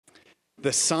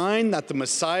The sign that the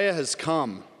Messiah has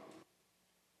come.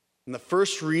 In the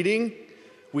first reading,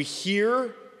 we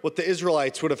hear what the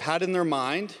Israelites would have had in their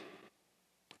mind,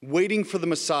 waiting for the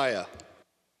Messiah.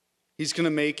 He's going to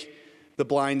make the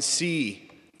blind see,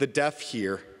 the deaf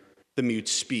hear, the mute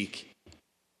speak.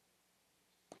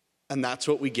 And that's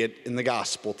what we get in the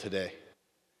gospel today.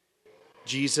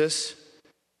 Jesus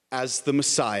as the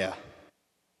Messiah,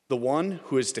 the one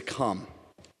who is to come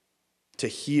to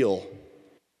heal.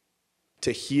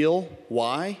 To heal,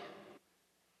 why?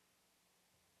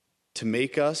 To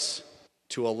make us,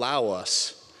 to allow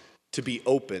us to be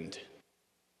opened.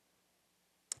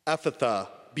 Ephphatha,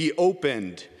 be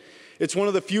opened. It's one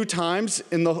of the few times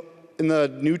in the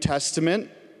New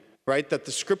Testament, right, that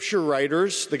the scripture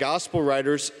writers, the gospel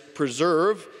writers,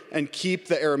 preserve and keep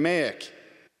the Aramaic.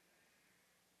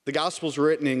 The gospel's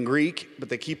written in Greek, but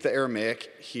they keep the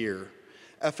Aramaic here.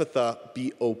 Ephphatha,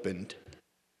 be opened.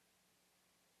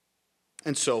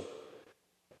 And so,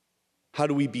 how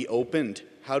do we be opened?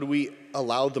 How do we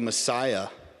allow the Messiah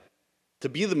to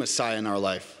be the Messiah in our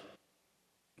life?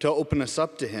 To open us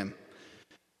up to him?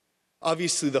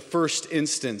 Obviously, the first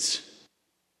instance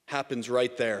happens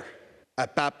right there,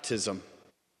 at baptism.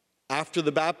 After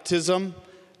the baptism,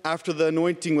 after the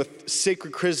anointing with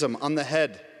sacred chrism on the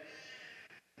head,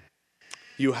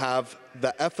 you have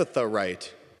the Ephphatha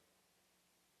rite,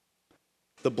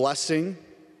 the blessing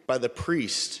by the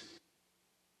priest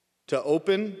to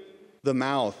open the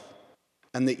mouth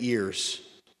and the ears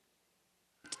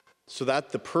so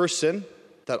that the person,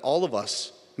 that all of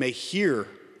us may hear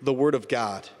the word of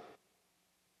God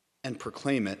and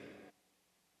proclaim it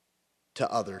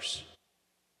to others.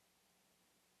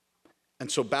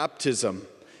 And so baptism,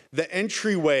 the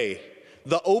entryway,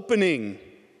 the opening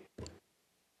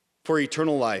for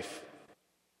eternal life.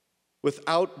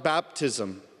 Without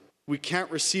baptism, we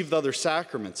can't receive the other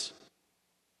sacraments.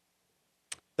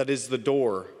 That is the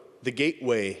door, the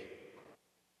gateway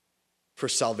for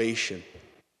salvation.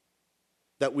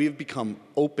 That we've become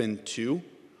open to,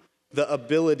 the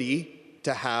ability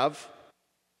to have,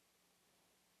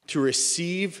 to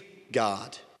receive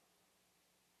God.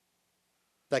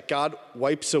 That God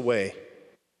wipes away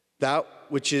that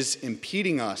which is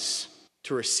impeding us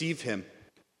to receive him.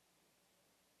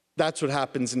 That's what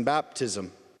happens in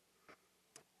baptism.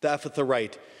 The Ephphatha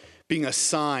rite being a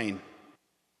sign,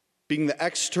 being the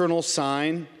external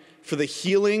sign for the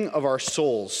healing of our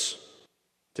souls,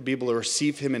 to be able to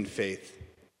receive him in faith.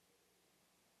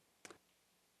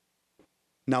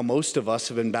 Now, most of us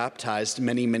have been baptized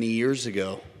many, many years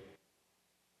ago.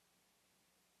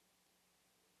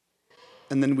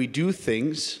 And then we do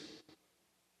things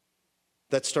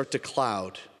that start to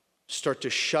cloud, start to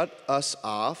shut us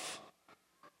off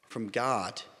from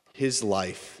God, his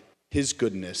life, his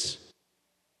goodness.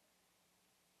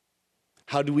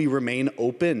 How do we remain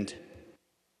opened?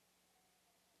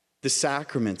 The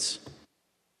sacraments.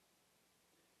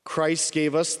 Christ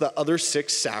gave us the other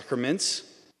 6 sacraments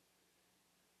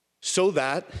so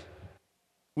that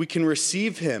we can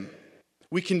receive him.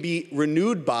 We can be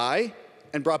renewed by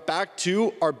and brought back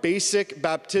to our basic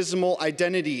baptismal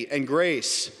identity and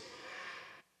grace.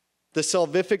 The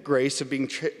salvific grace of being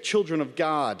children of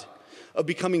God, of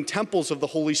becoming temples of the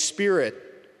Holy Spirit,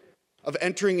 of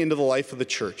entering into the life of the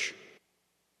church.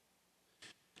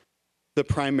 The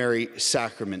primary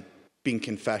sacrament being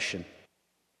confession.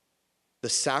 The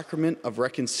sacrament of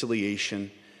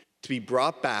reconciliation to be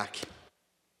brought back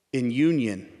in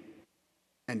union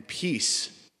and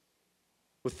peace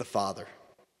with the Father.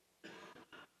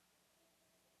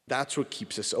 That's what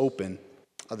keeps us open,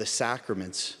 are the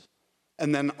sacraments.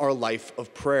 And then our life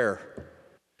of prayer.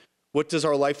 What does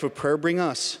our life of prayer bring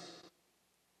us?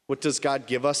 What does God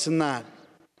give us in that?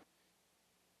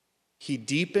 He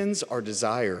deepens our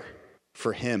desire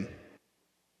for him.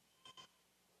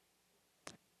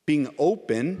 Being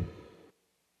open,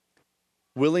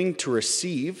 willing to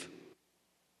receive,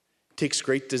 takes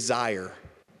great desire.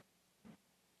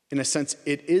 In a sense,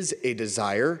 it is a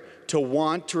desire to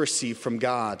want to receive from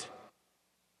God.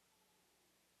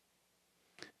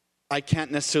 I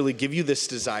can't necessarily give you this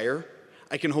desire.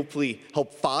 I can hopefully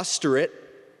help foster it.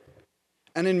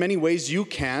 And in many ways, you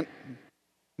can't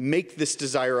make this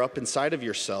desire up inside of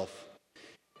yourself.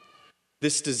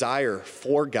 This desire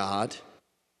for God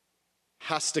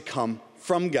has to come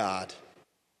from God.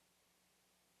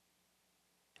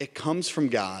 It comes from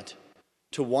God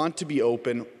to want to be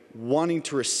open, wanting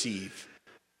to receive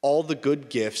all the good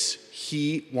gifts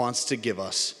he wants to give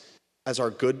us as our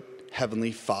good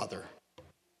Heavenly Father.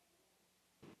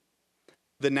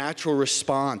 The natural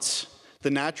response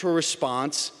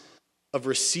of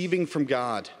receiving from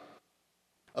God,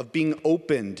 of being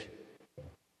opened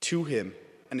to him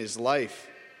and his life?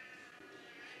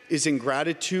 Is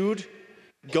ingratitude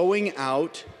going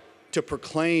out to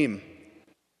proclaim,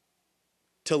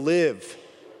 to live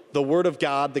the word of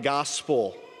God, the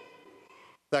gospel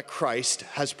that Christ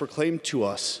has proclaimed to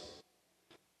us,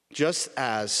 just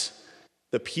as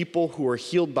the people who are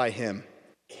healed by him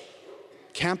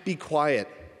can't be quiet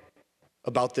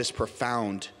about this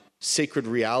profound, sacred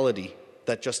reality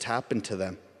that just happened to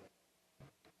them?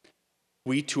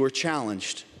 We too are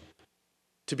challenged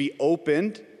to be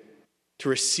open, to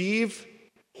receive,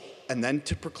 and then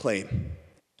to proclaim,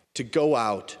 to go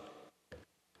out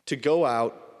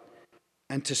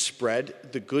and to spread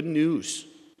the good news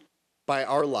by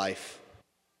our life,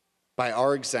 by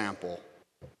our example,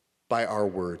 by our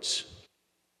words.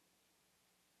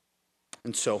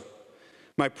 And so,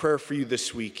 my prayer for you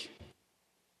this week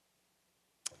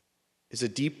is a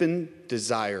deepened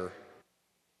desire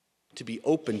to be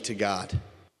open to God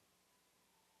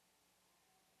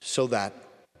so that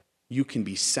you can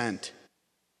be sent.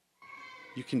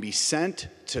 You can be sent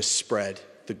to spread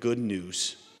the good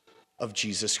news of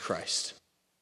Jesus Christ.